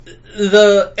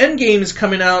The Endgame is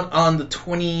coming out on the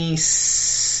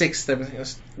 26th, I think,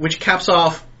 which caps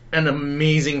off an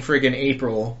amazing friggin'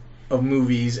 April of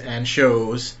movies and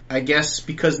shows. I guess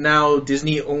because now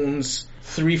Disney owns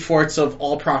 3/4 of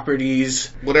all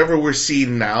properties. Whatever we're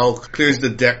seeing now clears the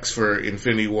decks for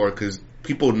Infinity War because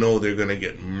people know they're going to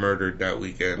get murdered that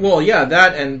weekend. Well, yeah,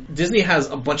 that, and Disney has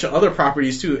a bunch of other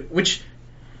properties too, which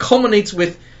culminates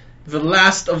with the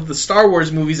last of the Star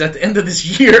Wars movies at the end of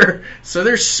this year. So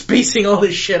they're spacing all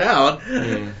this shit out,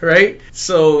 right?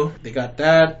 So they got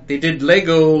that. They did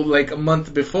Lego like a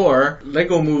month before.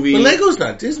 Lego movie. But Lego's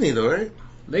not Disney though, right?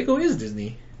 Lego is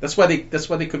Disney. That's why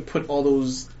they could put all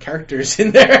those characters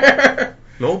in there.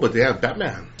 No, but they have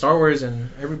Batman, Star Wars,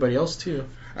 and everybody else too.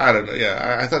 I don't know.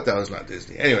 Yeah, I thought that was not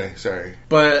Disney. Anyway, sorry.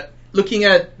 But looking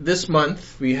at this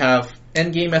month, we have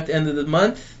Endgame at the end of the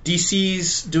month.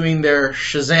 DC's doing their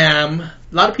Shazam. A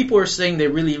lot of people are saying they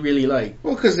really, really like.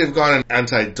 Well, because they've gone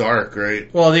anti-dark, right?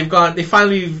 Well, they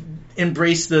finally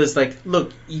embraced this, like,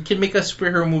 look, you can make a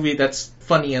superhero movie that's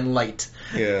funny and light.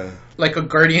 Yeah. Like a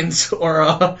Guardians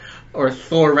or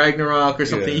Thor Ragnarok or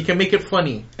something. Yeah. You can make it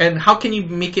funny. And how can you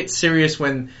make it serious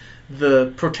when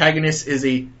the protagonist is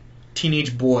a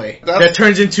teenage boy that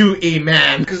turns into a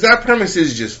man? Because that premise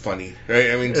is just funny,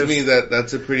 right? I mean, to me,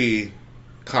 that's a pretty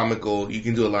comical. You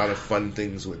can do a lot of fun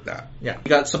things with that. Yeah. We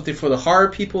got something for the horror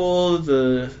people,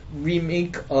 the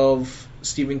remake of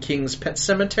Stephen King's Pet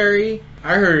Sematary.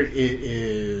 I heard it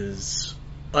is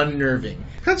unnerving.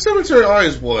 Pet Sematary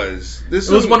always was. It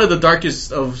was one of the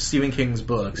darkest of Stephen King's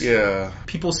books. Yeah.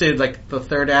 People say like the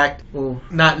third act will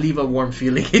not leave a warm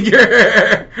feeling in your...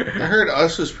 I heard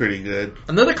Us was pretty good.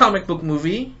 Another comic book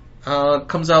movie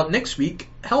comes out next week,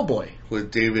 Hellboy.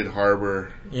 With David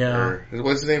Harbour. Yeah.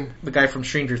 What's his name? The guy from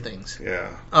Stranger Things. Yeah.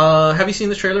 Have you seen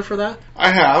the trailer for that?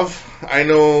 I have. I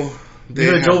know...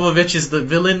 Mila Jovovich is the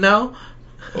villain now.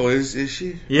 Oh, is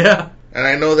she? Yeah. And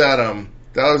I know that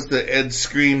that was the Ed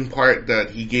Skrein part that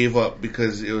he gave up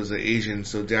because it was an Asian.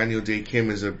 So Daniel Day Kim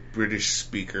is a British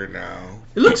speaker now.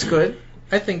 It looks good.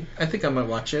 I think I might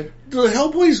watch it. The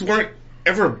Hellboys weren't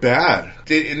ever bad.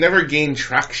 It never gained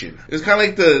traction. It was kind of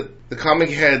like the comic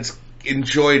heads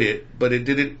enjoyed it, but it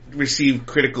didn't receive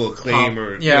critical acclaim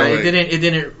it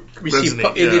didn't receive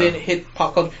resonate, it didn't hit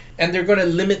pop culture. And they're going to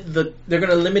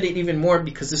limit it even more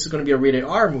because this is going to be a rated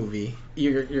R movie.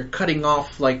 You're cutting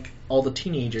off like all the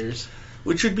teenagers,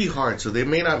 which would be hard. So they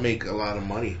may not make a lot of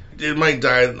money. It might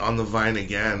die on the vine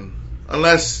again,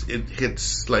 unless it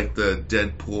hits like the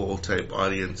Deadpool type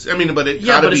audience. I mean, but it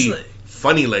gotta be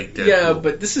funny like Deadpool. Yeah,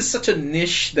 but this is such a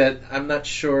niche that I'm not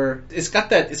sure. It's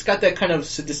got that kind of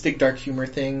sadistic dark humor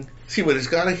thing. See, but it's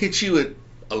gotta hit you at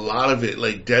a lot of it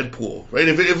like Deadpool, right?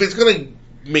 If it's gonna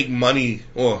make money,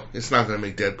 well, it's not gonna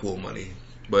make Deadpool money,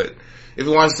 but if it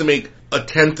wants to make a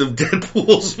tenth of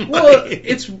Deadpool's money, well,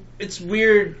 it's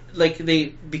weird,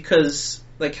 because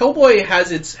Hellboy has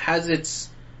his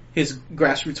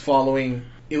grassroots following.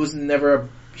 It was never a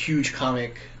huge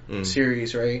comic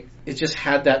series, right? It just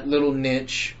had that little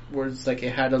niche where it's like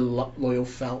it had a loyal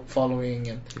following,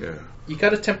 and you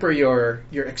gotta temper your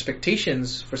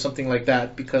expectations for something like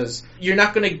that because you're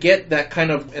not gonna get that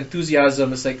kind of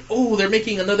enthusiasm. It's like, oh, they're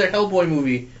making another Hellboy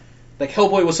movie. Like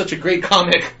Hellboy was such a great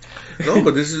comic. No,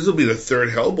 but this will be the third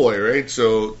Hellboy, right?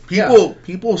 So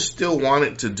people still want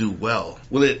it to do well.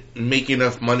 Will it make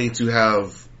enough money to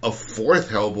have a fourth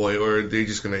Hellboy, or are they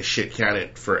just gonna shit can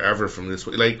it forever from this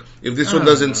way? Like, if this one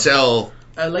doesn't sell...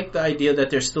 I like the idea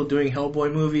that they're still doing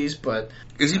Hellboy movies, but...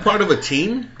 Is he part of a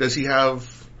team? Does he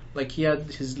have... Like, he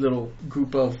had his little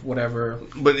group of whatever.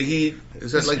 But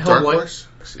is that like Dark Horse?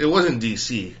 It wasn't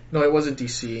DC. No, it wasn't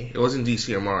DC. It wasn't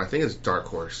DC or Marvel. I think it's Dark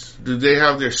Horse. Do they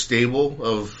have their stable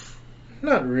of...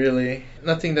 Not really.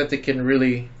 Nothing that they can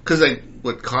really... Because,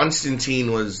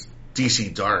 Constantine was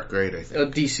DC Dark, right, I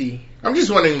think? DC. I'm just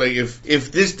wondering,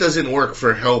 if this doesn't work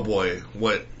for Hellboy,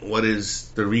 what is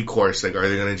the recourse? Like, are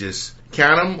they going to just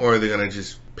can him, or are they going to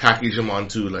just package him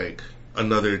onto,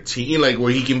 another team,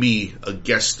 where he can be a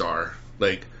guest star,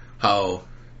 like how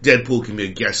Deadpool can be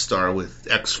a guest star with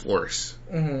X-Force.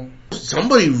 Mm-hmm.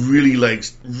 Somebody really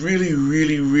likes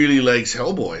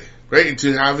Hellboy, right? And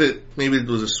to have it, maybe it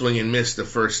was a swing and miss the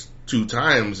first 2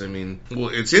 times. I mean, well,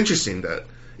 it's interesting that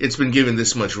it's been given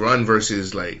this much run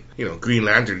versus Green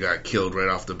Lantern got killed right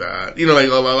off the bat. A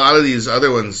lot of these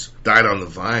other ones died on the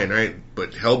vine, right?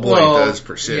 But Hellboy does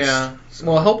persist. Yeah. So.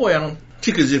 Well, Hellboy, I don't...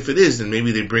 Because if it is, then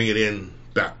maybe they bring it in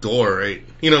back door, right?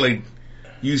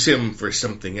 Use him for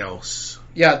something else.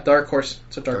 Yeah, Dark Horse.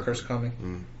 It's a Dark Horse comic.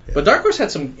 Yeah. But Dark Horse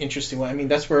had some interesting one. I mean,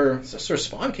 that's where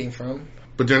Spawn came from.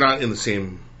 But they're not in the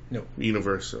same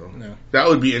universe, so... No. That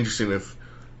would be interesting if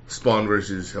Spawn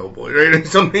versus Hellboy, right? Or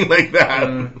something like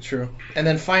that. True. And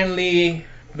then finally,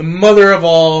 the mother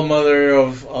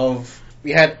of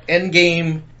we had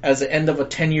Endgame as the end of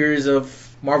 10 years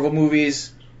of Marvel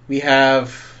movies. We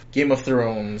have Game of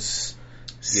Thrones,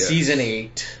 Season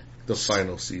 8. The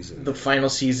final season. The final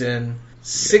season.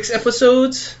 6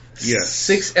 episodes? Yes.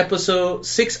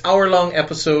 6 hour-long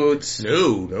episodes.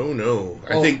 No.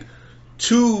 I think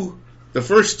the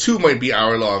first 2 might be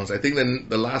hour-longs. I think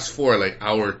the last 4 are like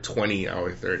hour 20,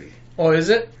 hour 30. Oh, is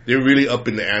it? They're really up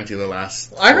in the ante in the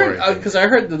last. I heard because I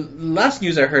heard the last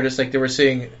news I heard is like they were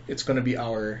saying it's going to be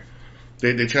hour.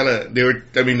 They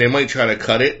might try to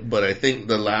cut it, but I think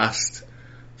the last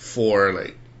 4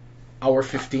 like hour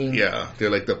 15. Yeah,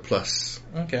 they're like the plus.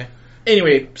 Okay.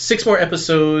 Anyway, 6 more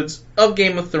episodes of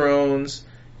Game of Thrones.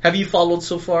 Have you followed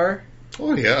so far?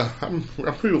 Oh yeah, I'm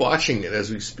rewatching it as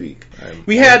we speak.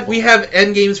 We have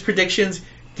Endgame's predictions.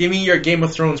 Give me your Game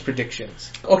of Thrones predictions.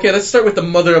 Okay, let's start with the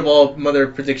mother of all mother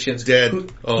predictions.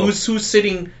 Dead. Who's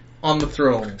sitting on the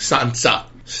throne? Sansa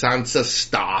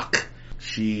Stark.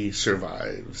 She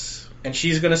survives. And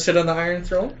she's gonna sit on the Iron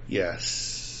Throne?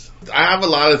 Yes. I have a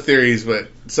lot of theories, but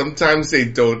sometimes they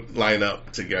don't line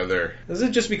up together. Is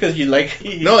it just because you like...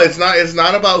 No, it's not. It's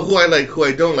not about who I like, who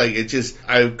I don't like. It's just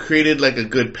I've created like a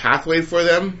good pathway for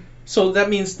them. So that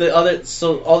means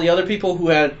all the other people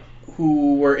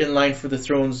who were in line for the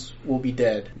thrones will be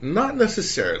dead. Not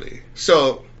necessarily.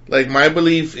 So, like, my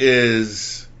belief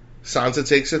is Sansa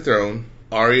takes the throne.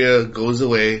 Arya goes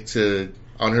away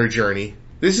on her journey.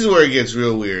 This is where it gets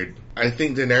real weird. I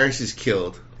think Daenerys is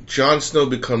killed. Jon Snow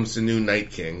becomes the new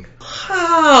Night King.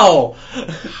 How?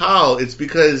 It's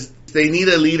because they need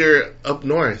a leader up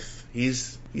north.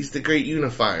 He's the great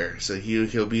unifier, so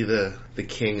he'll be the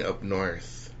king up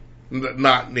north.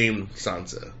 Not named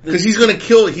Sansa, because he's gonna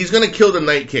kill the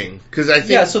Night King. Because I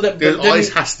think there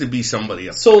always has to be somebody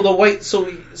else. So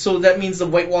so that means the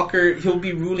White Walker, he'll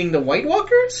be ruling the White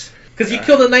Walkers. Because you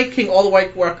kill the Night King, all the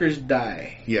White Walkers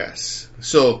die. Yes.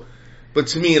 So, but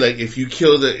to me, like if you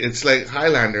kill it's like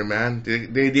Highlander, man.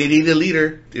 They need a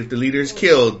leader. If the leader's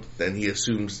killed, then he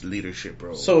assumes the leadership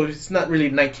role. So it's not really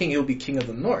Night King; he'll be King of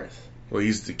the North. Well,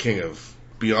 he's the king of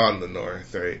beyond the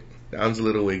North, right? Sounds a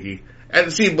little wiggy.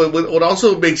 And see, but what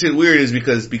also makes it weird is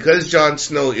because Jon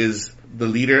Snow is the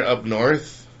leader up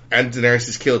north, and Daenerys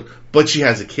is killed, but she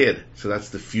has a kid, so that's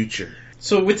the future.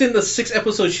 So within the 6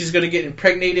 episodes, she's going to get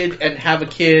impregnated and have a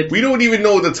kid. We don't even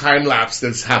know the time lapse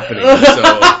that's happening, so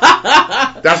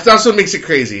that's what makes it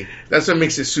crazy. That's what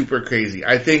makes it super crazy.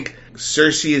 I think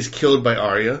Cersei is killed by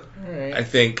Arya. Right. I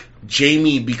think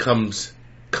Jaime becomes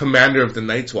commander of the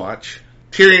Night's Watch.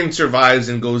 Tyrion survives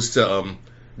and goes to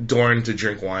Dorne to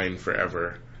drink wine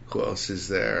forever. Who else is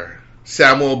there?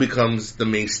 Samwell becomes the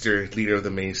Maester, leader of the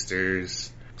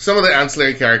Maesters. Some of the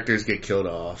ancillary characters get killed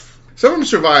off. Some of them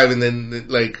survive, and then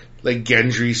like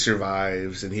Gendry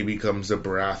survives, and he becomes a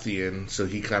Baratheon, so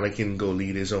he kind of can go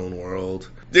lead his own world.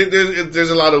 There's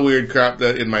a lot of weird crap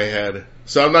in my head,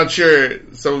 so I'm not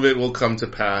sure some of it will come to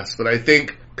pass. But I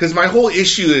think because my whole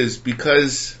issue is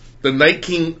because the Night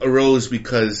King arose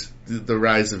because the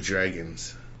rise of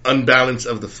dragons. Unbalance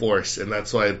of the force, and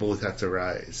that's why both have to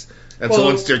rise. And so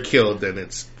once they're killed, then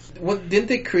it's... Didn't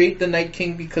they create the Night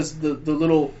King because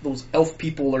those elf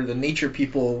people or the nature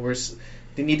people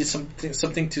they needed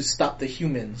something to stop the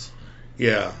humans?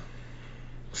 Yeah.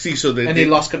 See, they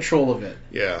lost control of it.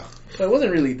 Yeah. So it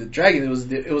wasn't really the dragon. It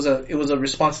was a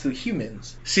response to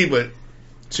humans. See, but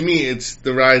to me, it's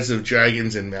the rise of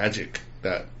dragons and magic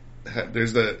that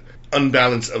there's the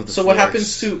unbalance of the. So force.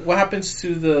 what happens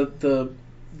to the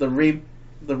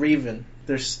Raven?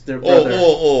 Their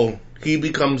brother. He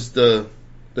becomes the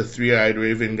 3-eyed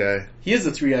Raven guy. He is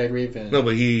the 3-eyed Raven. No,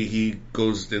 but he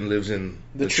goes and lives in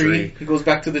the tree. He goes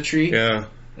back to the tree. Yeah.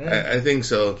 I think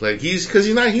so. Like because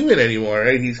he's not human anymore,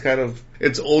 right? He's kind of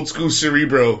it's old school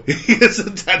Cerebro. He is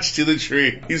attached to the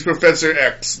tree. He's Professor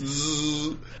X.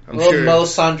 I'm sure.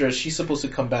 Melisandre, she's supposed to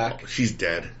come back. She's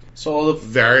dead. So all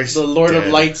Varys, the Lord dead.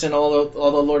 of Lights and all the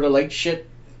Lord of Light shit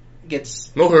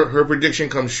gets. No, her prediction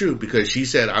comes true because she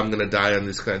said, "I'm gonna die on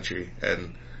this country,"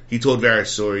 and he told Varys,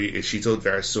 "Sorry." She told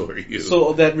Varys, "Sorry."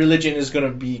 So that religion is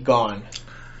gonna be gone.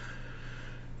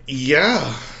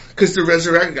 Yeah. Because the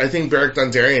resurrect, I think Beric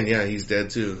Dondarrion, yeah, he's dead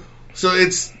too. So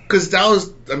it's, because that was,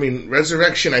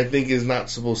 resurrection I think is not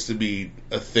supposed to be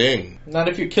a thing. Not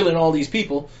if you're killing all these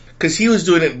people. Because he was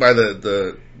doing it by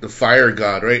the fire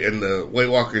god, right? And the White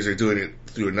Walkers are doing it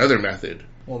through another method.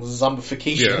 Well, the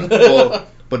zombification. Yeah,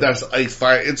 but that's ice,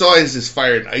 fire. It's always this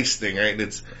fire and ice thing, right?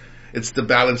 It's the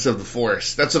balance of the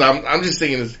force. That's what I'm just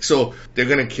thinking. So they're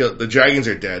gonna kill the dragons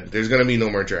are dead. There's gonna be no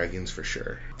more dragons for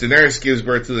sure. Daenerys gives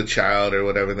birth to the child or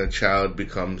whatever. The child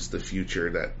becomes the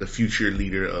future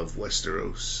leader of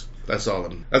Westeros. That's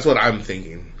what I'm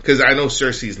thinking. Because I know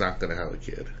Cersei's not gonna have a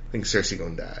kid. I think Cersei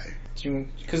gonna die.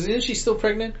 Because isn't she still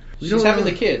pregnant? She's don't having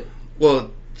know. the kid.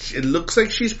 Well, it looks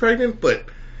like she's pregnant, but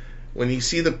when you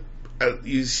see like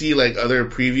other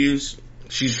previews,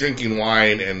 she's drinking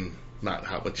wine and not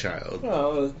have a child.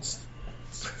 Oh, it's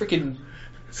freaking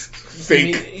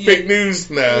fake news.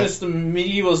 Nah, it's the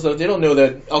medievals though. They don't know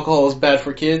that alcohol is bad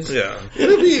for kids. Yeah,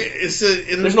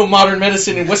 There's no modern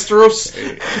medicine in Westeros.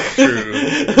 True.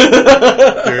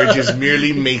 They're just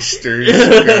merely maesters,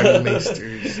 grand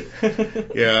maesters.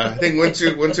 Yeah, I think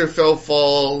Winterfell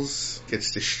falls,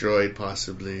 gets destroyed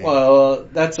possibly. Well,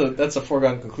 that's a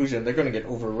foregone conclusion. They're going to get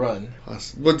overrun.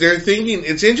 But they're thinking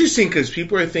it's interesting because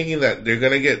people are thinking that there's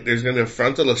going to be a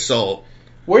frontal assault.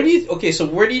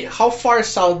 How far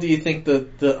south do you think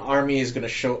the army is going to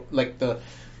show, like the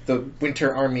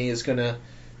winter army is going to?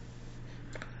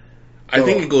 I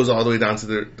think it goes all the way down to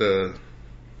the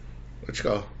what you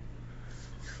call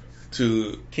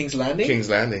to King's Landing. King's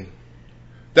Landing.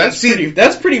 That's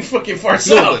pretty fucking far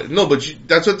south. But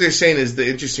that's what they're saying is the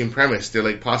interesting premise. They're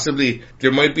like possibly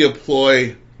there might be a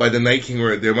ploy by the Night King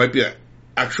where there might be an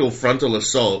actual frontal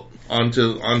assault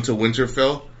onto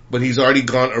Winterfell, but he's already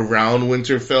gone around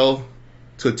Winterfell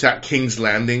to attack King's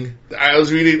Landing.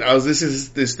 This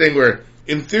is this thing where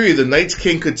in theory the Night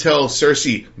King could tell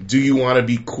Cersei, "Do you want to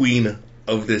be queen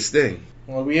of this thing?"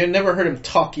 Well, we have never heard him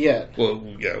talk yet. Well,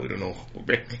 yeah, we don't know.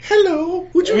 Hello,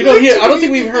 I don't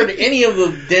think we've heard any of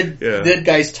the dead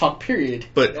guys talk. Period.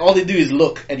 But all they do is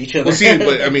look at each other. Well, see,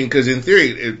 but I mean, because in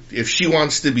theory, if she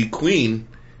wants to be queen,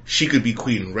 she could be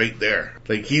queen right there.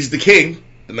 Like he's the king,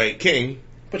 the Night King.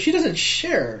 But she doesn't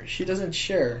share.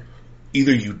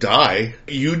 Either you die,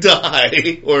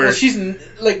 or well, she's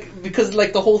like because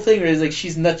like the whole thing is like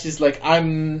she's not just like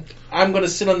I'm gonna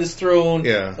sit on this throne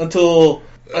until.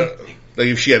 Like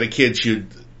if she had a kid, she'd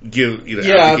give.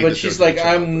 But she's like,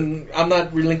 I'm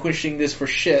not relinquishing this for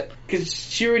shit because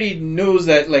she already knows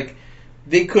that like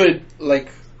they could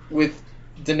like with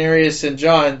Daenerys and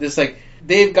Jon, this like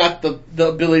they've got the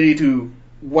ability to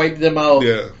wipe them out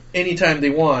anytime they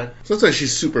want. So that's why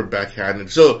she's super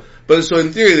backhanded. So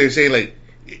in theory, they're saying like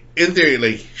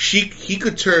he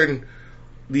could turn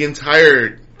the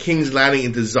entire King's Landing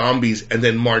into zombies and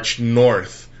then march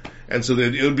north. And so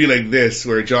it would be like this,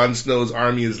 where Jon Snow's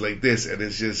army is like this, and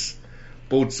it's just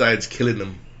both sides killing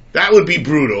them. That would be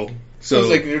brutal. So it's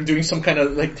like they're doing some kind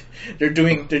of like they're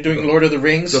doing Lord of the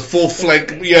Rings. The full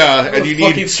flank, and you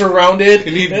fucking surrounded.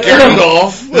 You need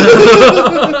Gandalf.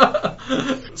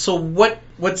 So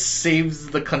what saves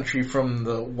the country from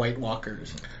the White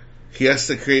Walkers? He has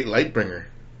to create Lightbringer,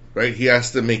 right? He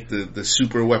has to make the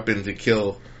super weapon to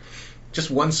kill. Just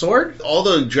one sword? All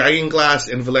the dragon glass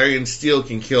and Valyrian steel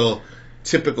can kill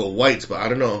typical whites, but I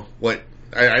don't know what.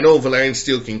 I know Valyrian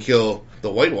steel can kill the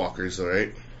White Walkers, all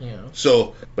right? Yeah.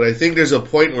 So, but I think there's a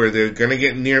point where they're gonna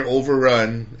get near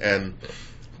overrun, and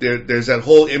there's that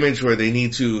whole image where it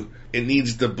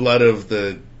needs the blood of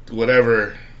the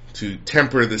whatever to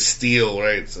temper the steel,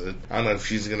 right? So I don't know if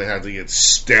she's gonna have to get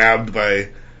stabbed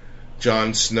by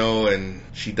Jon Snow and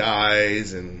she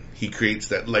dies and he creates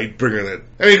that Lightbringer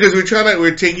because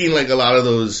we're taking like a lot of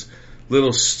those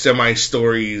little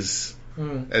semi-stories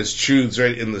as truths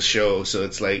right in the show. So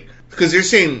it's like, because they're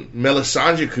saying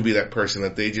Melisandre could be that person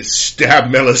that they just stab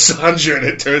Melisandre and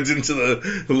it turns into the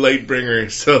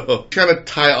Lightbringer. So trying to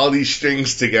tie all these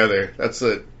strings together. That's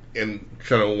what, and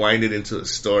trying to wind it into a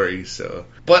story. So,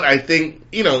 but I think,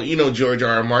 George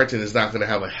R.R. Martin is not going to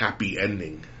have a happy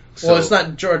ending. So, well, it's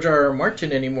not George R.R.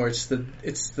 Martin anymore. It's the.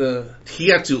 He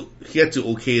had to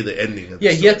okay the ending.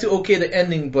 He had to okay the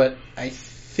ending, but I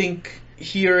think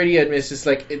he already admits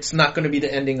it's not going to be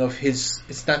the ending of his.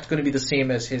 It's not going to be the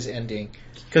same as his ending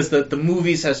because the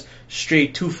movies has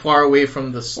strayed too far away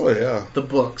from the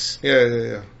books.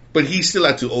 Yeah. But he still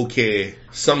had to okay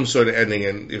some sort of ending,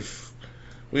 and if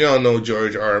we all know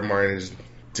George R.R. Martin is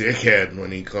dickhead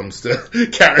when he comes to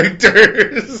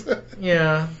characters.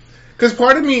 Yeah. Because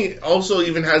part of me also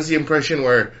even has the impression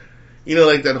where,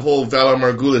 like that whole Valar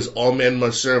Morghulis, all men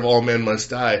must serve, all men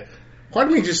must die. Part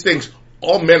of me just thinks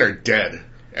all men are dead.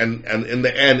 And in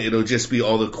the end, it'll just be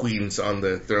all the queens on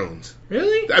the thrones.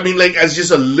 Really? I mean, like, as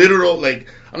just a literal, I'm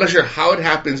not sure how it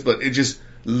happens, but it just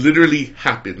literally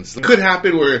happens. It could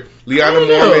happen where Lyanna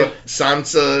Mormont,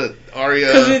 Sansa,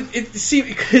 Arya...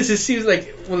 Because it seems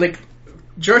like,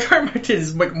 George R. R. Martin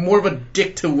is like more of a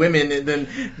dick to women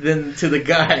than to the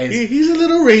guys. He's a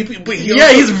little rapey, but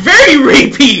he's very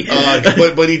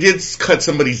rapey. But he did cut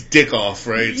somebody's dick off,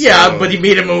 right? Yeah, so, but he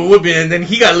made him a woman, and then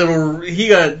he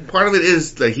got part of it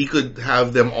is like he could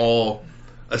have them all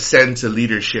ascend to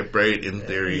leadership, right? In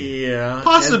theory, yeah,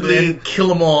 possibly and then kill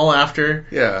them all after.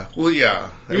 Yeah, well,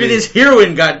 yeah. Even his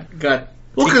heroine got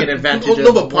taken advantage of.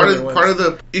 No, but part of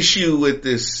the issue with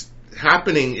this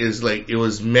happening is like it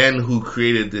was men who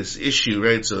created this issue,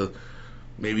 right? So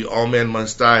maybe all men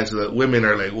must die, so that women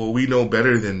are like, well, we know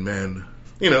better than men.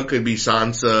 You know, it could be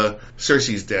Sansa.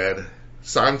 Cersei's dead.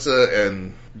 Sansa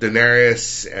and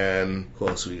Daenerys and who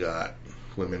else we got?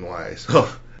 Women wise.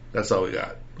 Oh, that's all we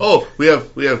got. Oh, we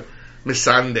have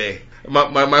Missandei.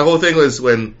 My whole thing was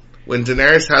when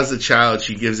Daenerys has a child,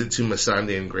 she gives it to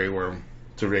Missandei and Grey Worm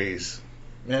to raise.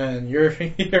 Man, your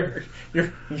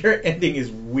ending is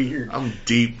weird. I'm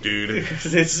deep, dude.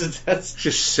 That's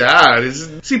just sad.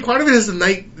 See, part of it is the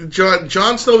night.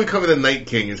 Jon Snow becoming the Night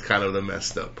King is kind of the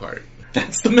messed up part.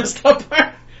 That's the messed up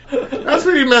part. That's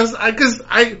pretty messed. Because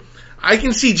I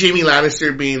can see Jaime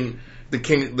Lannister being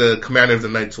the commander of the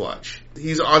Night's Watch.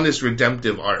 He's on this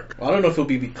redemptive arc. Well, I don't know if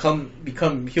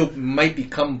he'll might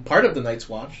become part of the Night's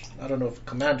Watch. I don't know if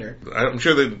commander. I'm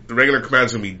sure the regular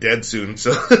commander's gonna be dead soon,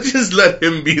 so just let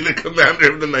him be the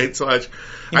commander of the Night's Watch.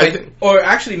 Or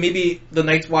actually, maybe the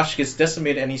Night's Watch gets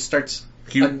decimated and he starts.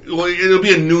 It'll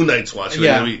be a new Night's Watch.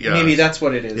 Yeah, maybe that's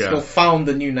what it is. Yeah. He'll found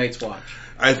the new Night's Watch.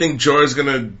 I think Jorah's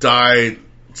gonna die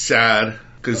sad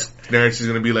because Daenerys is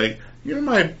gonna be like, "You're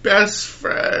my best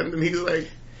friend," and he's like,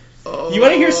 "Oh." You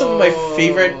want to hear some of my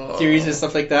favorite theories and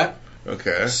stuff like that?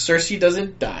 Okay. Cersei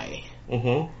doesn't die,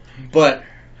 but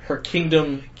her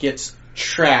kingdom gets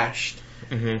trashed,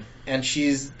 and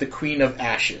she's the Queen of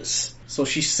Ashes. So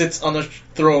she sits on the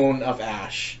throne of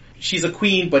ash. She's a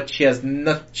queen, but she has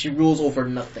she rules over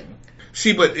nothing.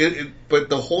 See, but but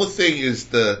the whole thing is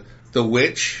the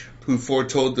witch who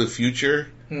foretold the future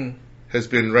has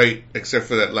been right, except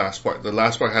for that last part. The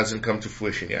last part hasn't come to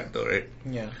fruition yet, though, right?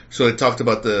 Yeah. So it talked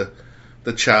about the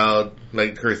child,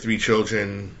 like her 3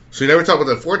 children. So you never talk about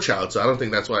the 4th child, so I don't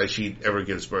think that's why she ever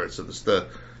gives birth. So it's the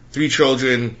 3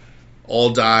 children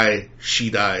all die, she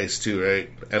dies too, right?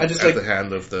 At the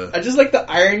hand of the... I just like the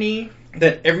irony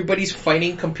that everybody's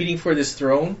fighting, competing for this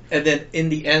throne, and then in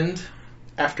the end,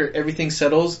 after everything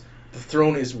settles, the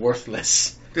throne is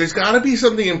worthless. There's gotta be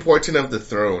something important of the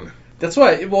throne. That's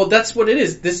why. Well, that's what it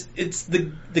is.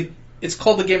 It's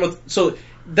called the game of. So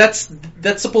that's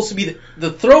supposed to be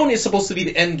the throne is supposed to be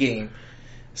the end game.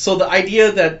 So the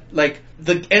idea that like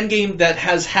the end game that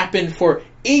has happened for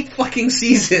 8 fucking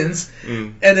seasons,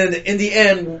 and then in the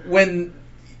end when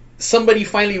somebody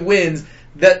finally wins,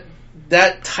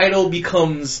 that title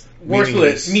becomes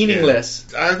worthless, meaningless.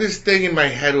 Yeah. I have this thing in my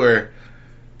head where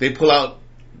they pull out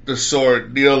the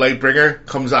sword, Lightbringer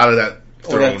comes out of that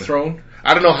throne.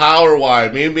 I don't know how or why.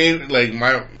 Maybe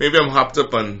I'm hopped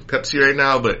up on Pepsi right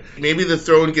now, but maybe the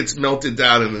throne gets melted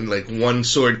down and then like one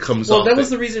sword comes off. Well, that was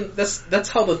the reason. That's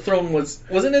how the throne was,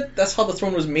 wasn't it? That's how the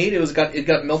throne was made. It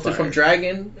got melted from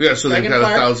dragon. Yeah, so they had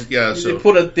 1,000. Yeah, so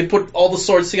they put all the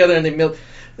swords together and they melt.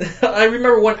 I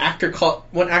remember one actor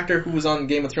who was on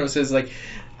Game of Thrones says like,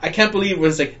 I can't believe it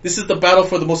was like, this is the battle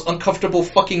for the most uncomfortable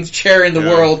fucking chair in the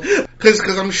world.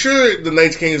 Because I'm sure the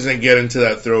Night King is going to get into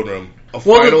that throne room.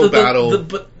 Final battle.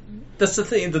 But that's the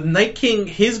thing. The Night King,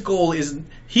 his goal is,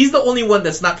 he's the only one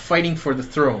that's not fighting for the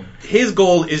throne. His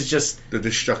goal is just the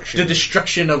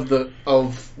destruction of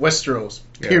Westeros.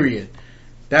 Period.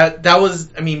 Yeah. That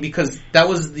was, I mean, because that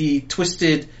was the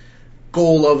twisted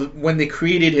goal of when they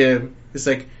created him. It's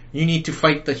like, you need to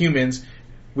fight the humans,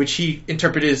 which he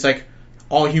interpreted as like,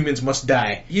 all humans must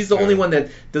die. He's the only one that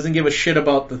doesn't give a shit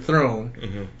about the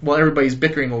throne, while everybody's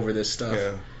bickering over this stuff.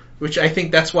 Yeah. Which I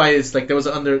think that's why it's like that was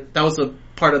a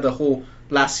part of the whole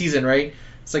last season, right?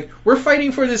 It's like, we're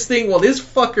fighting for this thing while this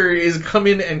fucker is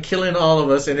coming and killing all of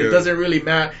us, and it doesn't really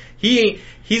matter.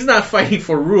 He's not fighting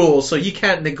for rule, so you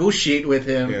can't negotiate with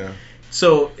him. Yeah.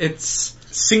 So it's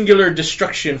singular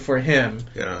destruction for him.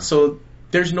 Yeah. So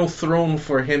there's no throne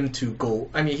for him to go.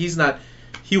 I mean,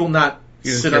 he will not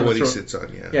sit on the throne. He sits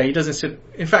on, Yeah, he doesn't sit.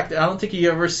 In fact, I don't think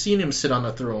you ever seen him sit on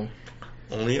a throne.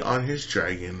 Only on his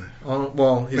dragon.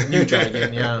 Well, his new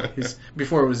dragon, yeah.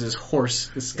 Before it was his horse,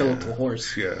 his skeletal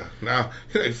horse. Yeah. Now,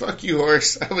 fuck you,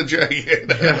 horse. I'm a dragon.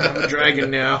 I'm a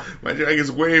dragon now. My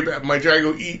dragon's way back. My dragon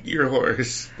will eat your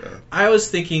horse. I was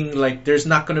thinking, like, there's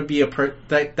not going to be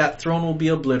that throne will be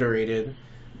obliterated.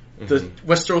 The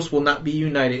Westeros will not be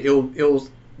united.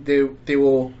 They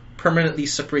will permanently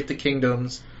separate the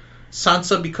kingdoms.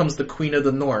 Sansa becomes the Queen of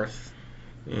the North.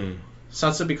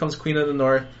 Sansa becomes Queen of the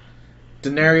North.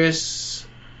 Daenerys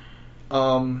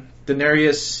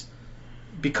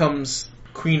becomes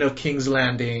Queen of King's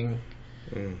Landing,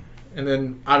 and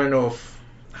then I don't know if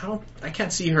I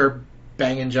can't see her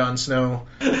banging Jon Snow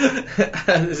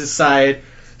at his side.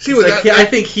 I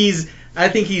think he's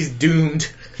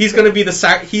doomed. He's gonna be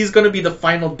the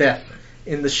final death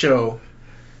in the show.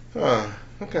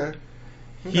 Okay.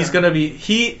 He's gonna be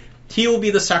he will be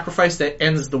the sacrifice that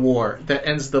ends the war, that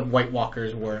ends the White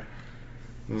Walkers war.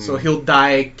 So he'll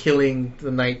die killing the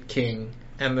Night King,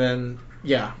 and then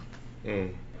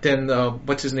then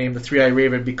what's his name? The Three-Eyed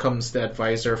Raven becomes the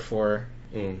advisor for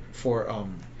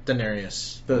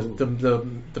Daenerys.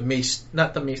 The mace,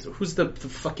 not the mace. Who's the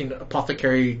fucking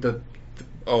apothecary? The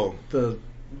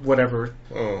whatever.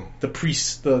 Oh. The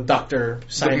priest, the doctor,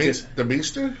 scientist. The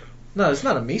maester? No, it's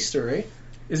not a maester, right?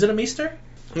 Is it a maester?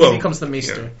 Well, he becomes the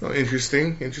maester. Yeah. Oh,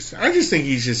 interesting. I just think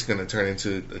he's just gonna turn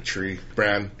into a tree.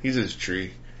 Bran, he's his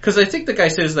tree. Because I think the guy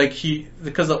says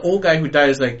because the old guy who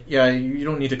dies you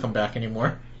don't need to come back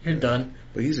anymore. You're done.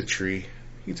 But he's a tree.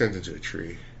 He turns into a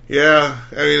tree. Yeah,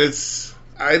 I mean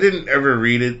I didn't ever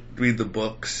read the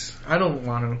books. I don't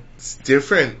want to. It's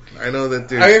different. I know that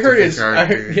there's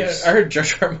characters. I heard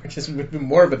George R. R. Martin's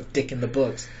more of a dick in the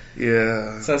books.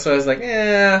 Yeah. So that's why I was like,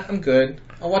 I'm good.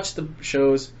 I'll watch the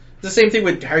shows. The same thing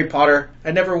with Harry Potter.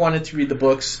 I never wanted to read the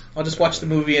books. I'll just watch the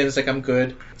movie and it's like, I'm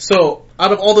good. So,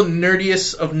 out of all the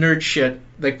nerdiest of nerd shit,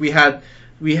 like we have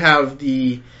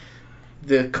the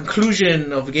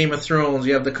conclusion of Game of Thrones,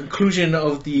 we have the conclusion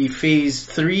of the Phase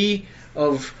 3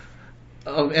 of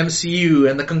MCU,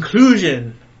 and the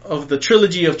conclusion of the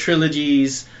trilogy of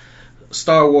trilogies,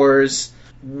 Star Wars.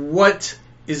 What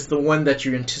is the one that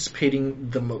you're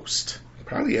anticipating the most?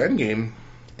 Probably Endgame.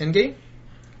 Endgame?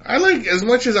 As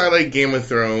much as I like Game of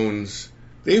Thrones,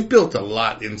 they've built a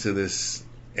lot into this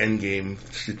Endgame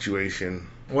situation.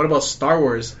 What about Star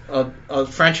Wars? A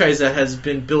franchise that has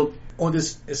been built,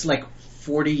 it's like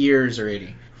 40 years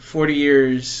already. 40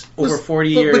 years, over 40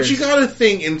 years. But you gotta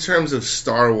think in terms of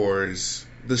Star Wars.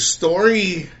 The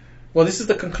story... Well, this is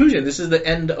the conclusion. This is the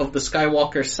end of the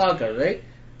Skywalker saga, right?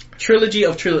 Trilogy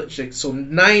of trilogy. So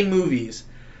 9 movies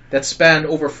that span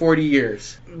over 40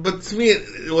 years. But to me,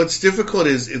 what's difficult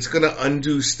is it's gonna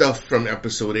undo stuff from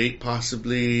Episode 8,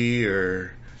 possibly,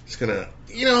 or it's gonna...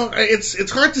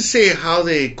 it's hard to say how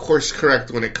they course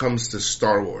correct when it comes to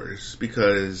Star Wars,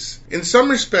 because in some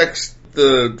respects,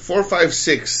 the 4, 5,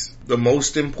 6, the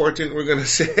most important, we're gonna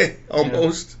say,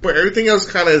 almost. Yeah. But everything else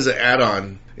kind of is an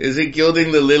add-on. Is it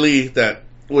gilding the lily that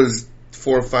was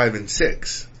 4, 5, and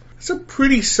 6? It's a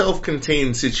pretty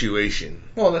self-contained situation.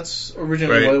 Well, that's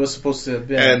originally what it was supposed to have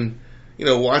been.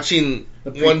 And, watching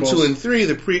 1, 2, and 3,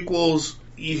 the prequels,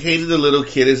 you hated the little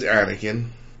kid as Anakin.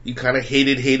 You kind of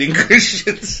hated Hayden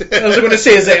Christensen. I was going to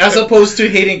say, as opposed to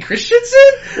hating Christensen?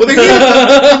 Well,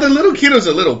 the little kid was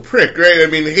a little prick, right? I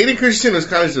mean, Hayden Christensen was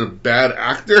kind of just a bad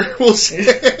actor, we'll say.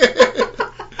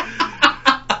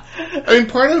 I mean,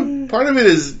 part of it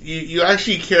is you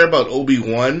actually care about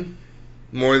Obi-Wan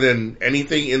more than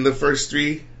anything in the first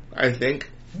 3, I think.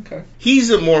 Okay. He's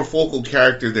a more focal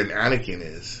character than Anakin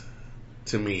is,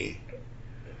 to me.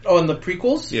 Oh, in the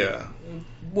prequels? Yeah.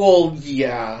 Well,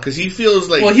 yeah. Because he feels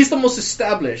like... Well, he's the most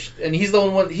established, and he's the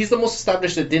most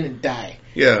established that didn't die.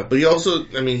 Yeah, but he also,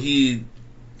 he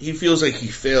feels like he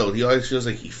failed. He always feels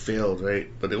like he failed, right?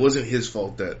 But it wasn't his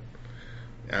fault that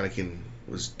Anakin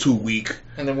was too weak.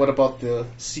 And then what about the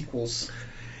sequels?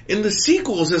 In the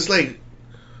sequels, it's like,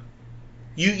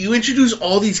 you introduce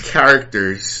all these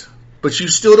characters, but you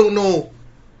still don't know,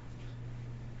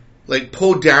 like,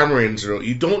 Poe Dameron's role.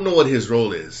 You don't know what his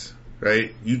role is,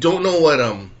 right? You don't know what,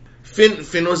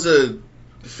 Finn was a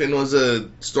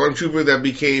stormtrooper that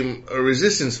became a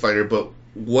resistance fighter, but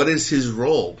what is his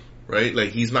role, right? Like,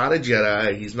 he's not a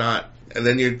Jedi, he's not, and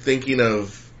then you're thinking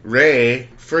of Rey.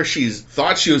 First she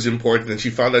thought she was important, and she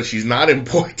found out she's not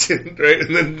important, right?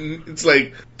 And then it's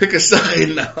like, pick a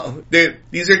side now.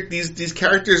 These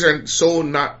characters are so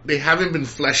not, they haven't been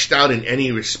fleshed out in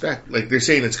any respect. Like, they're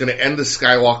saying it's gonna end the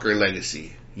Skywalker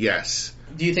legacy. Yes.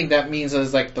 Do you think that means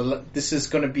as like this is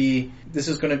gonna be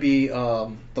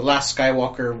the last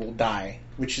Skywalker will die,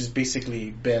 which is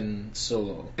basically Ben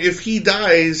Solo? If he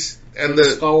dies and the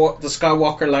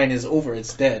Skywalker line is over,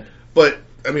 it's dead. But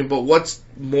what's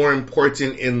more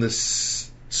important in the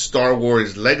Star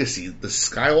Wars legacy, the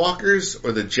Skywalkers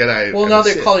or the Jedi? Well, now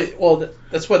they're calling. Well,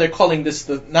 that's why they're calling this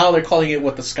now they're calling it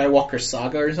the Skywalker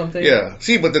Saga or something. Yeah.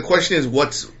 See, but the question is,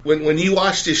 when you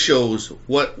watch the shows,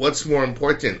 what's more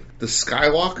important, the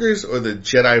Skywalkers or the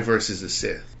Jedi versus the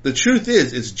Sith? The truth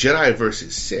is, it's Jedi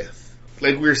versus Sith.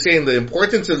 like we were saying, the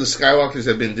importance of the Skywalkers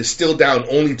have been distilled down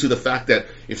only to the fact that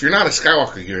if you're not a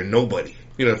Skywalker, you're a nobody.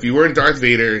 You know, if you weren't Darth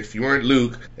Vader, if you weren't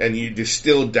Luke, and you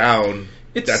distilled down,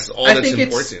 that's all that's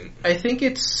important. I think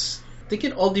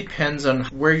it all depends on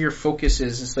where your focus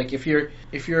is. It's like if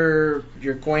you're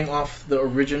going off the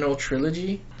original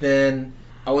trilogy, then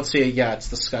I would say it's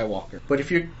the Skywalker. But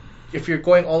if you're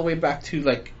going all the way back to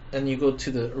like, and you go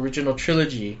to the original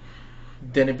trilogy,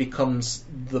 then it becomes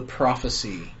the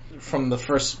prophecy from the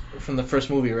first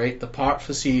movie, right? The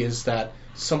prophecy is that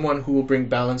someone who will bring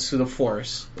balance to the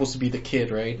Force, supposed to be the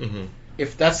kid, right? Mm-hmm.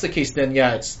 If that's the case, then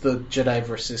it's the Jedi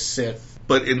versus Sith.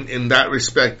 But in that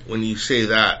respect, when you say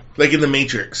that, like in The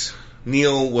Matrix,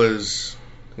 Neo was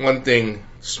one thing,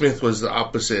 Smith was the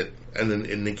opposite, and then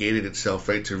it negated itself,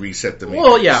 right, to reset the Matrix.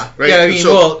 Well, yeah. Right? Yeah, I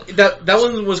mean, that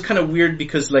one was kind of weird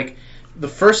because, like, the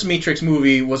first Matrix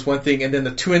movie was one thing, and then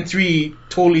the 2 and 3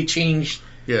 totally changed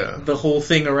the whole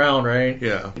thing around, right?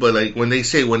 Yeah. But, like, when they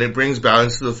say when it brings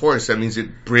balance to the Force, that means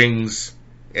it brings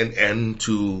an end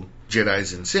to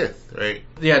Jedis and Sith, right?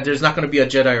 Yeah, there's not going to be a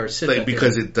Jedi or a Sith. Like,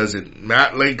 because it doesn't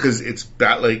matter, like, because it's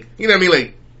like, you know what I mean?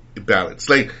 Like, balance.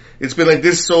 Like, it's been like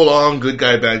this so long, good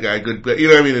guy, bad guy, good guy, you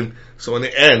know what I mean? And so when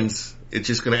it ends, it's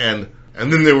just going to end.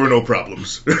 And then there were no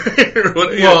problems.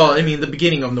 Well, I mean, the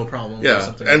beginning of no problems. Yeah, or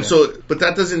something and like so, but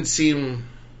that doesn't seem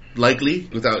likely.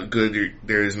 Without good,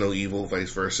 there is no evil,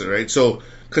 vice versa, right? So,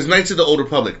 because Knights of the Old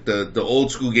Republic, the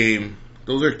old school game,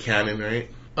 those are canon, right?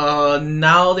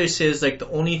 Now they say like the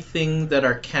only thing that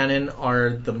are canon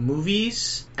are the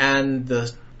movies and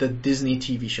the Disney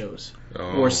TV shows,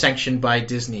 who are sanctioned by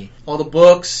Disney. All the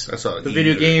books, the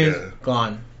video game,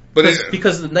 gone. But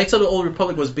because the Knights of the Old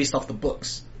Republic was based off the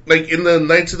books. Like in the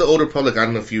Knights of the Old Republic, I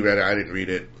don't know if you read it, I didn't read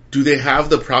it. Do they have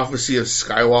the prophecy of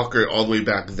Skywalker all the way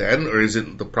back then, or is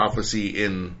it the prophecy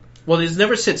in... Well, it's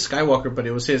never said Skywalker, but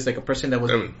it was says like a person that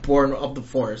was born of the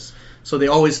Force. So they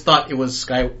always thought it was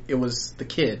the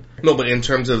kid. No, but in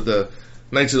terms of the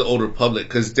Knights of the Old Republic,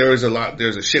 because there's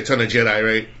a shit ton of Jedi,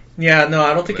 right? Yeah, no,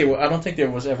 I don't think there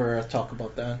was ever a talk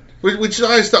about that. Which I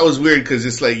always thought was weird, because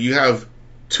it's like you have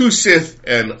 2 Sith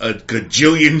and a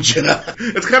gajillion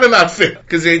Jedi. It's kind of not fair,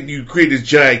 because you create this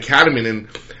Jedi Academy, and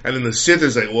then the Sith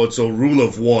is like, well, it's a rule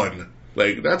of 1.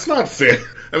 Like, that's not fair.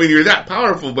 I mean, you're that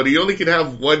powerful, but you only can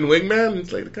have one wingman?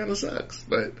 It's like, it kind of sucks.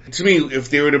 But to me, if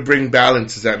they were to bring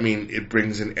balance, does that mean it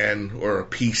brings an end or a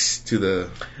peace to the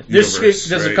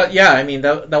universe? Right? I mean,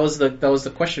 that was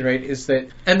the question, right? Is that,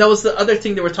 and that was the other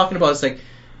thing they were talking about, is like,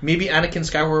 maybe Anakin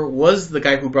Skywalker was the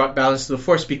guy who brought balance to the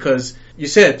Force, because you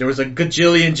said there was a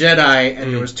gajillion Jedi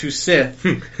and there was 2 Sith.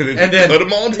 and then cut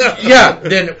them all down. Yeah,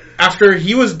 then after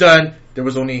he was done, there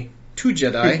was only 2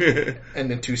 Jedi and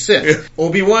then 2 Sith.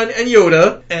 Obi-Wan and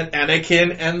Yoda and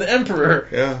Anakin and the Emperor.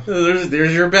 Yeah. So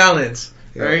there's your balance,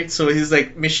 right? So he's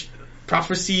like,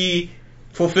 prophecy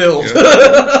fulfilled. Yeah.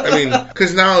 I mean,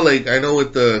 because now, like, I know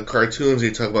with the cartoons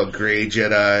they talk about gray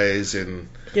Jedis and...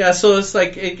 Yeah, so it's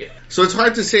like... So it's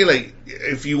hard to say, like,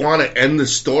 if you want to end the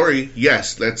story,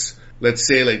 yes, let's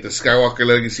say, like, the Skywalker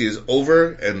legacy is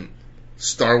over and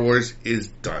Star Wars is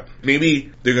done.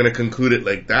 Maybe they're going to conclude it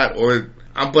like that, or...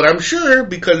 but I'm sure,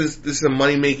 because this is a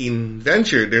money-making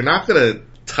venture, they're not going to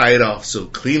tie it off so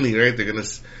cleanly, right? They're going to...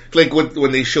 Like,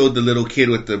 when they showed the little kid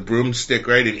with the broomstick,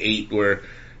 right, in 8, where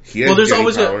he had there's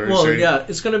always powers, right?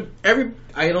 it's going to...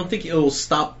 I don't think it will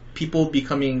stop people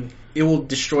becoming... It will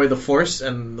destroy the Force,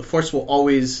 and the Force will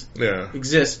always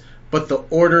exist. But the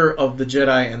Order of the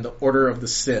Jedi and the Order of the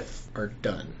Sith are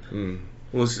done. Mm.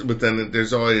 Well, but then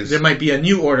there's always... There might be a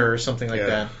new order or something like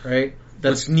that, right?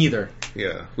 That's neither.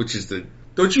 Yeah, which is the...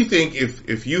 Don't you think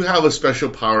if you have a special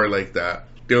power like that,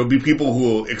 there will be people who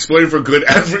will exploit it for good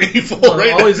and for evil,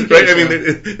 right? Always the right? case, I mean,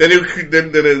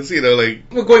 then it's, you know, like...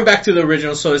 Well, going back to the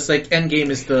original, so it's like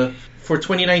Endgame is for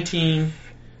 2019,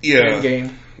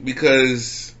 Endgame.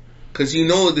 Because you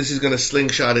know this is going to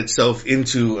slingshot itself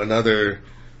into another...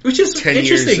 Which is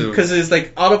interesting, because it's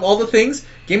like, out of all the things,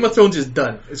 Game of Thrones is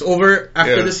done. It's over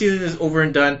after the season is over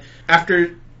and done.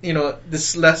 After, you know,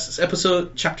 this last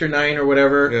episode, Chapter 9 or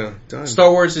whatever, done.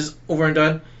 Star Wars is over and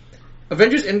done.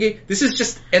 Avengers Endgame, this is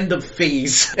just end of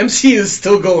phase. MCU is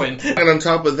still going. And on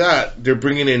top of that, they're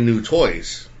bringing in new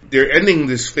toys. They're ending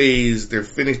this phase, they're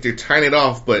finished, they're tying it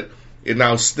off, but it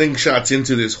now slingshots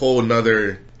into this whole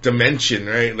nother dimension,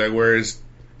 right? Like, whereas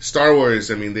Star Wars,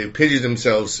 I mean, they pigeon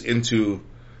themselves into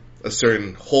a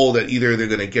certain hole that either they're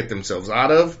going to get themselves out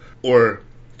of or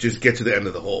just get to the end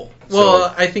of the hole.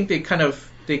 Well, I think they kind of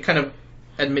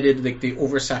admitted like they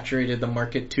oversaturated the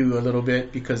market too a little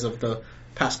bit because of the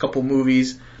past couple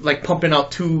movies, like pumping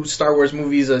out 2 Star Wars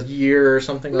movies a year or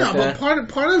something like that. No, but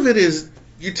part of it is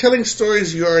you're telling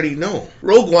stories you already know.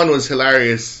 Rogue One was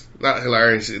hilarious, not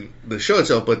hilarious in the show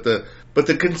itself, but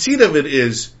the conceit of it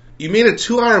is you made a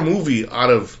 2-hour movie out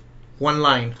of one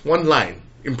line.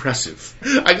 Impressive.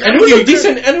 And it was a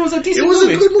decent movie. It was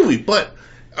a good movie, but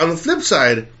on the flip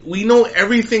side, we know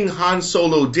everything Han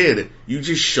Solo did. You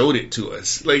just showed it to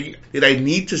us. Like, did I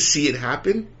need to see it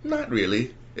happen? Not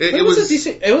really. It was a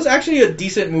decent. It was actually a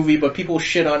decent movie, but people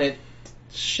shitted on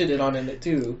it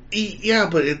too. Yeah,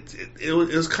 but it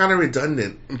was kind of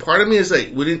redundant. And part of me is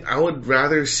like, I would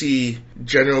rather see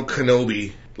General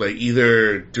Kenobi, like,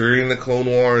 either during the Clone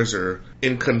Wars or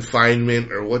in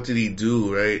confinement, or what did he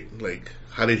do, right? Like,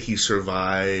 how did he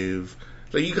survive?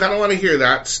 Like, you kind of want to hear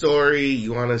that story.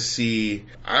 You want to see...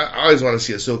 I always want to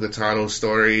see Ahsoka Tano's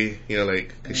story. You know,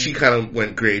 like, cause she kind of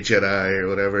went Grey Jedi or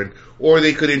whatever. Or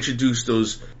they could introduce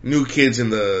those new kids in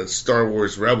the Star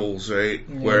Wars Rebels, right?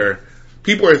 Yeah. Where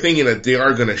people are thinking that they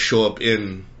are going to show up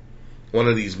in one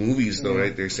of these movies, though,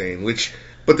 right? They're saying.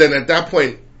 But then at that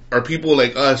point, are people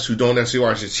like us who don't necessarily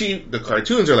watch the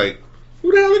cartoons are like,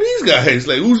 who the hell are these guys?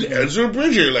 Like, who's Ezra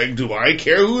Bridger? Like, do I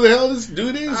care who the hell this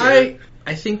dude is?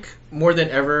 I think more than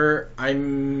ever,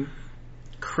 I'm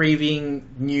craving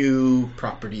new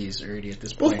properties already at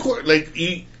this point. Well, of course, like,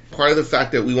 part of the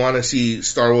fact that we want to see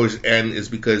Star Wars end is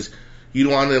because you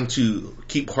don't want them to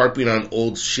keep harping on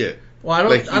old shit. Well, I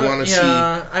don't. See.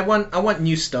 I want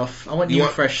new stuff. I want new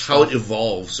fresh stuff. How it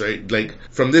evolves, right? Like,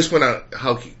 from this one out,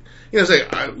 it's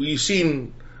like you've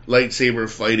seen lightsaber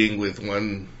fighting with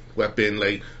one weapon.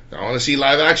 Like, I want to see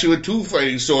live action with 2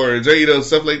 fighting swords, or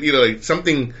stuff like like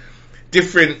something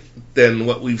different than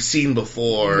what we've seen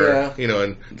before,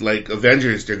 and like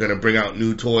Avengers, they're gonna bring out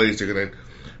new toys, they're gonna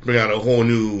bring out a whole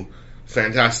new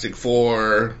Fantastic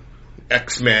Four,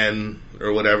 X-Men,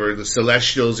 or whatever, the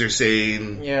Celestials are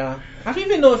saying. Yeah. I don't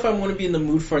even know if I want to be in the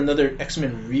mood for another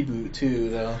X-Men reboot, too,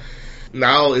 though.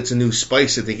 Now it's a new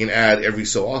spice that they can add every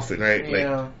so often, right?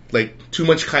 Yeah. Like too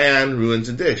much cayenne ruins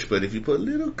a dish, but if you put a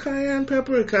little cayenne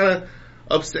pepper, it kind of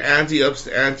ups the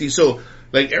ante. So,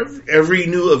 like, every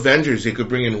new Avengers, they could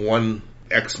bring in one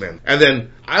X-Men. And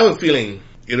then, I have a feeling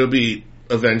it'll be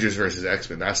Avengers versus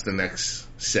X-Men. That's the next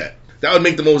set. That would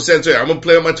make the most sense. Right? I'm going to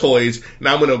play with my toys,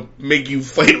 now I'm going to make you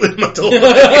fight with my toys.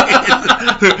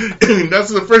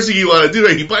 That's the first thing you want to do,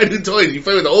 right? You buy new toys, you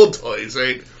fight with the old toys,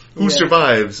 right? Who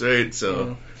survives, right?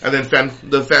 So, and then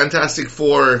the Fantastic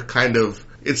Four kind of,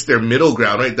 it's their middle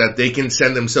ground, right? That they can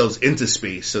send themselves into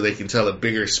space, so they can tell a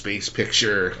bigger space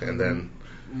picture, and then...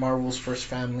 Marvel's first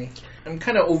family. I'm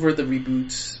kind of over the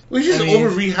reboots. We're just over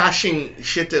rehashing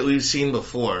shit that we've seen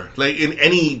before. Like, in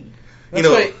any...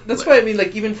 That's why I mean,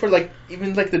 like, even the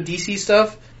DC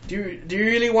stuff, do you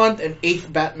really want an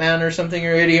 8th Batman or something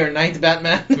already, or 9th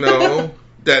Batman? No.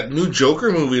 That new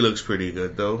Joker movie looks pretty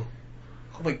good, though.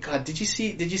 Oh my god, did you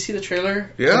see the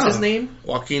trailer? Yeah. What's his name?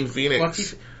 Joaquin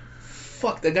Phoenix.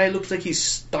 Fuck, the guy looks like he's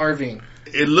starving.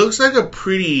 It looks like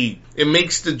it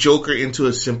makes the Joker into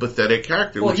a sympathetic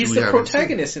character. Well, he's the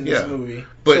protagonist in this movie.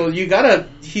 But, so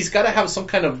he's gotta have some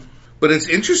kind of... But it's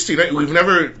interesting, right? You've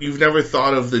never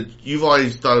thought of you've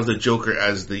always thought of the Joker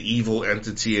as the evil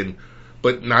entity,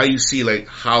 but now you see, like,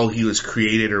 how he was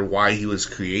created or why he was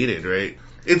created, right?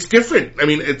 It's different. I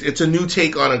mean, it's a new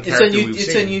take on a character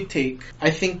It's a new take.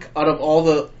 I think out of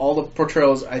all the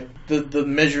portrayals, the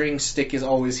measuring stick is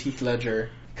always Heath Ledger.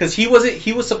 Because he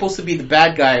was supposed to be the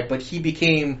bad guy, but he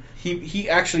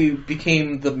actually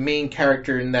became the main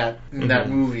character in that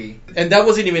movie. And that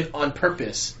wasn't even on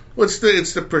purpose. Well,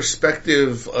 it's the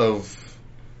perspective of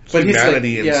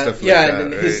humanity and stuff like that. Yeah,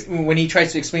 and then when he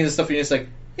tries to explain the stuff, you're just like,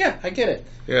 yeah, I get it.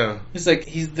 Yeah. It's like,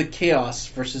 he's the chaos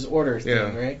versus order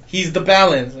thing, right? He's the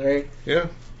balance, right? Yeah.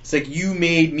 It's like, you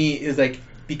made me, it's like,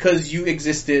 because you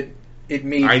existed, it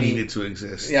made I needed to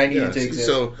exist. Yeah, I needed to exist.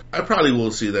 So, I probably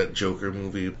will see that Joker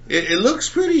movie. It looks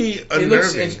pretty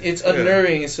unnerving. It's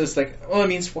unnerving. It's just like, I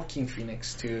mean, it's Joaquin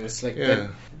Phoenix, too. It's like,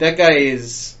 that guy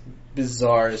is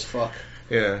bizarre as fuck.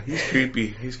 Yeah, he's creepy.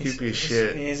 He's creepy as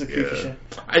shit. He's a creepy shit.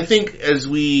 I think as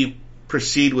we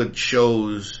proceed with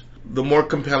shows, the more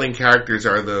compelling characters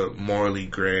are the morally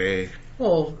gray.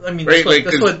 Well, I mean,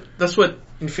 that's what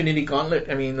Infinity Gauntlet.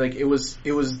 I mean, like, it was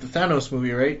the Thanos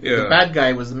movie, right? Yeah. The bad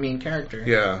guy was the main character.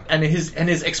 Yeah. And his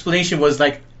explanation was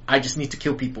like, I just need to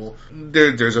kill people.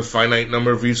 There's a finite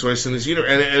number of resources in this universe,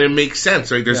 and it makes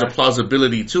sense, right? There's a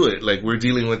plausibility to it. Like, we're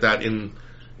dealing with that in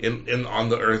on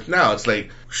the Earth now. It's like,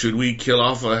 should we kill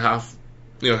off half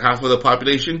of the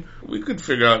population? We could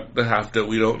figure out the half that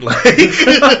we don't like.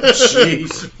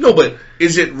 Jeez. No, but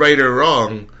is it right or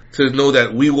wrong? to know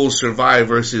that we will survive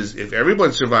versus if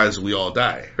everyone survives, we all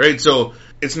die, right? So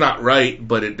it's not right,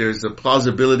 but there's a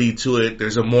plausibility to it.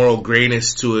 There's a moral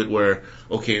grayness to it where,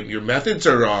 okay, your methods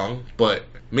are wrong, but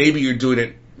maybe you're doing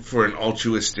it for an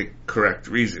altruistic, correct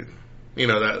reason. You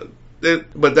know,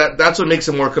 that's what makes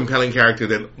a more compelling character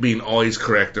than being always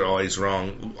correct or always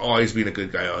wrong, always being a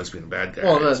good guy, always being a bad guy.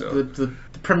 Well, right? the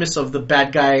premise of the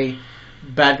bad guy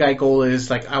goal is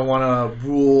like, I want to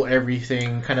rule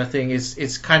everything kind of thing.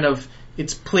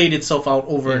 It's played itself out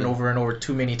over and over and over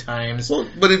too many times. Well,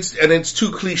 but it's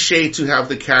too cliche to have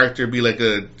the character be like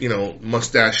a,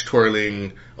 mustache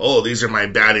twirling, oh, these are my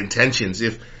bad intentions.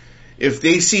 If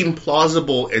they seem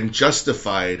plausible and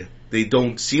justified, they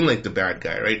don't seem like the bad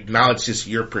guy, right? Now it's just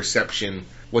your perception,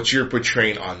 what you're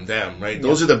portraying on them, right? Yeah.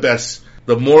 Those are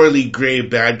the morally gray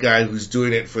bad guy who's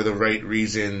doing it for the right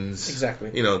reasons. Exactly.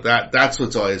 That's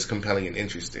what's always compelling and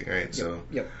interesting, right? Yep. So,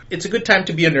 yep. It's a good time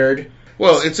to be a nerd.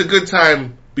 Well, it's a good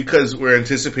time because we're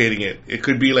anticipating it. It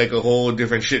could be like a whole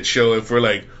different shit show if we're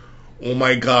like, oh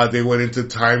my god, they went into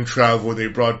time travel, they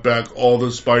brought back all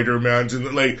the Spider-Mans, and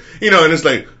and it's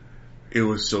like, it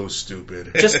was so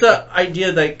stupid. Just the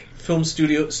idea, like, film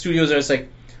studios are just like,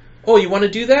 oh, you want to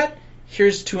do that?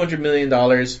 Here's $200 million.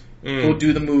 Go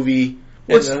do the movie.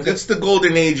 It's the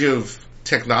golden age of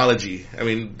technology. I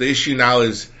mean, the issue now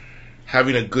is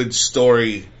having a good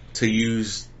story to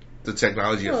use the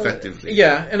technology effectively.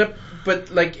 Yeah, but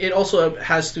like, it also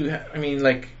has to, I mean,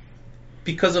 like,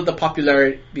 because of the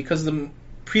popularity, because the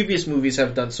previous movies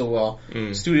have done so well,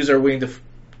 studios are willing to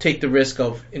take the risk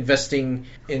of investing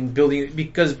in building,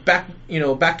 because back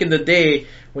in the day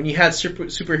when you had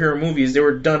superhero movies, they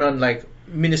were done on like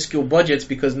minuscule budgets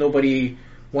because nobody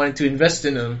wanted to invest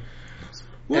in them.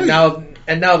 Well,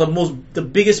 and now the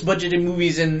biggest budgeted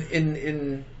movies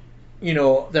in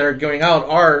that are going out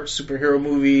are superhero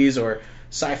movies or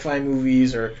sci-fi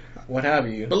movies or what have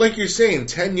you. But like you're saying,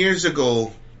 10 years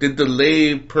ago, did the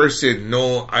lay person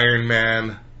know Iron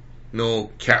Man, know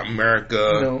Captain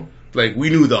America? No. Like, we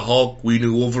knew the Hulk, we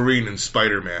knew Wolverine and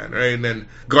Spider-Man, right? And then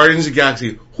Guardians of the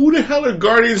Galaxy. Who the hell are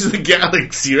Guardians of the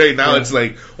Galaxy? Right now, It's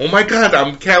like, oh my god,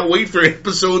 I can't wait for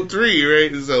episode 3,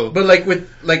 right? So, but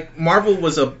Marvel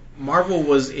was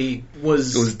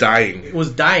dying. It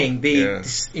was dying.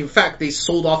 In fact, they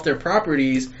sold off their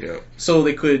properties so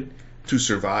they could to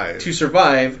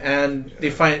survive, and they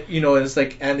find it's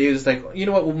like, and they was like, you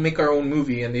know what, we'll make our own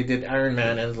movie, and they did Iron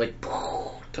Man, and like.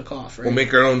 Took off, right? We'll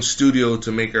make our own studio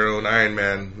to make our own Iron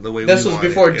Man the way this we was want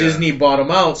before it. Disney bought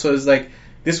them out, so it's like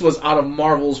this was out of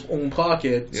Marvel's own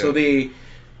pocket. So they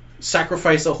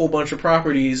sacrificed a whole bunch of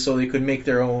properties so they could make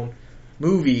their own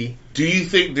movie. Do you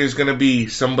think there's going to be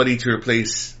somebody to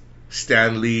replace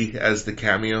Stan Lee as the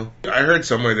cameo? I heard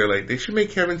somewhere they're like, they should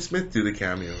make Kevin Smith do the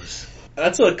cameos.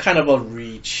 That's a kind of a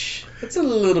reach. That's a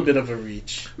little bit of a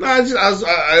reach. No,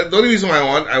 the only reason why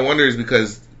I wonder is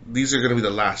because these are going to be the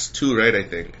last two, right? I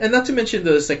think. And not to mention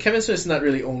this, like, Kevin Smith's not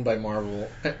really owned by Marvel.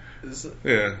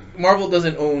 Yeah. Marvel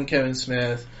doesn't own Kevin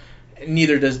Smith.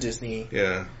 Neither does Disney.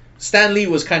 Yeah. Stan Lee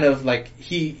was kind of like,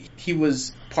 he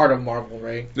was part of Marvel,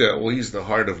 right? Yeah, well, he's the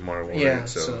heart of Marvel, yeah, right?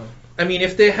 So, I mean,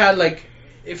 if they had, like,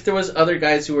 if there was other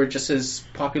guys who were just as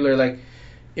popular, like,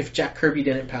 if Jack Kirby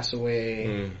didn't pass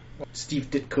away, Steve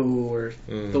Ditko, or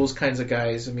those kinds of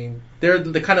guys, I mean, they're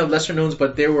the kind of lesser knowns,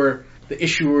 but they were the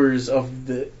issuers of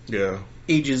the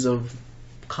ages of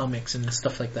comics and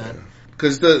stuff like that.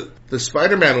 Because the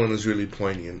Spider-Man one was really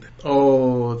poignant.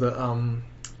 Oh, the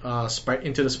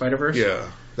Into the Spider-Verse?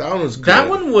 Yeah. That one was good. That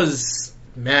one was,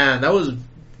 man, that was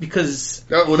because...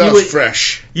 That was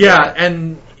fresh. Yeah,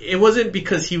 and it wasn't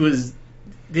because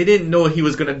they didn't know he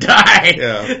was going to die.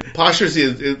 Yeah. Posthumously,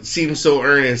 it seemed so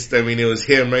earnest. I mean, it was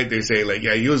him, right? They're saying, like,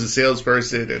 yeah, he was a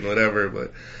salesperson and whatever,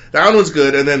 but that one was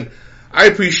good. And then I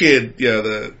appreciate,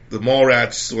 the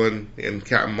Mallrats one in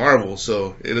Captain Marvel,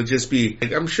 so it'll just be,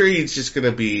 like, I'm sure he's just going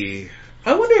to be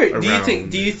I wonder, around.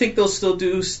 do you think they'll still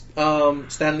do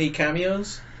Stan Lee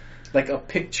cameos? Like a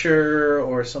picture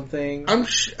or something?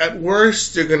 At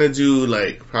worst, they're going to do,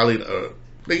 like, probably,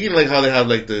 like how they have,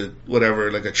 like, the, whatever,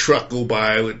 like a truck go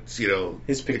by with,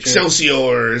 his picture.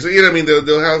 Excelsior, so, what I mean?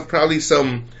 They'll have probably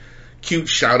some cute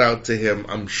shout out to him,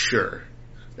 I'm sure.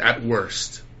 At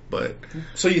worst. But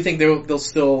so you think they'll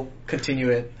still continue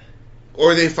it?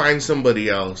 Or they find somebody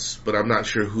else, but I'm not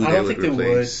sure who they would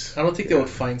replace. I don't think they would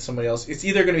find somebody else. It's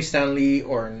either going to be Stan Lee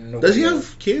or nobody. Does he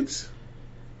have kids?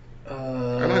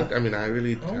 I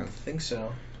really don't think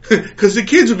so. Because the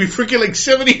kids would be freaking like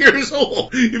 70 years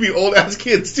old. You'd be old ass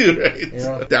kids too, right? Yeah.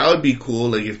 So that would be cool,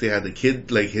 like if they had the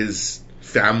kid, like his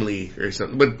family or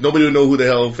something. But nobody would know who the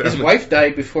hell family. His wife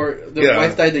died before.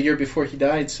 Wife died the year before he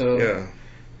died, so. Yeah.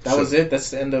 that was it.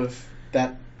 That's the end of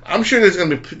that. I'm sure there's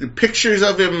gonna be pictures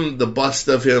of him, the bust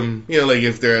of him. You know, like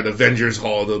if they're at Avengers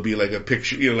Hall, there'll be like a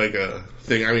picture, you know, like a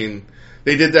thing. I mean,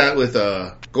 they did that with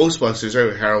Ghostbusters, right?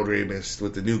 With Harold Ramis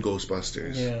with the new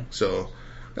Ghostbusters. Yeah. So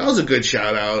that was a good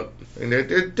shout out, and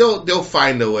they'll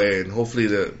find a way, and hopefully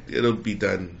it'll be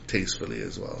done tastefully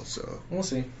as well. So we'll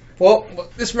see. Well,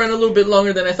 this ran a little bit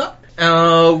longer than I thought.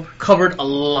 Covered a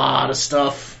lot of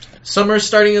stuff. Summer's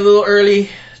starting a little early,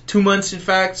 2 months in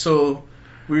fact. So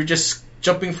we're just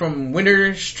jumping from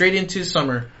winter straight into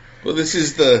summer. Well, this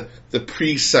is the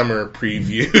pre-summer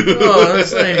preview. Oh,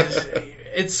 that's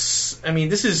nice. I mean,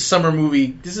 this is summer movie.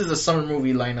 This is a summer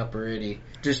movie lineup already.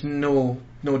 There's no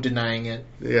denying it.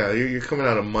 Yeah, you're coming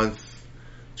out a month.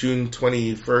 June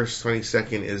 21st,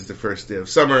 22nd is the first day of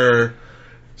summer.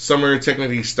 Summer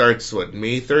technically starts,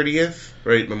 May 30th?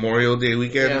 Right? Memorial Day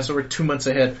weekend? Yeah, so we're 2 months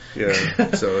ahead. Yeah,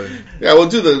 so... Yeah, we'll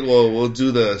do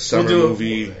the summer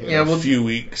movie in a few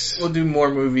weeks. We'll do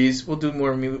more movies. We'll do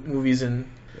more movies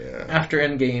after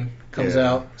Endgame comes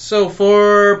out. So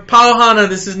for Pauhana,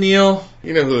 this is Neil.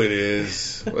 You know who it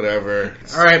is. Whatever.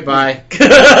 Alright, bye.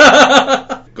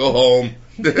 Go home.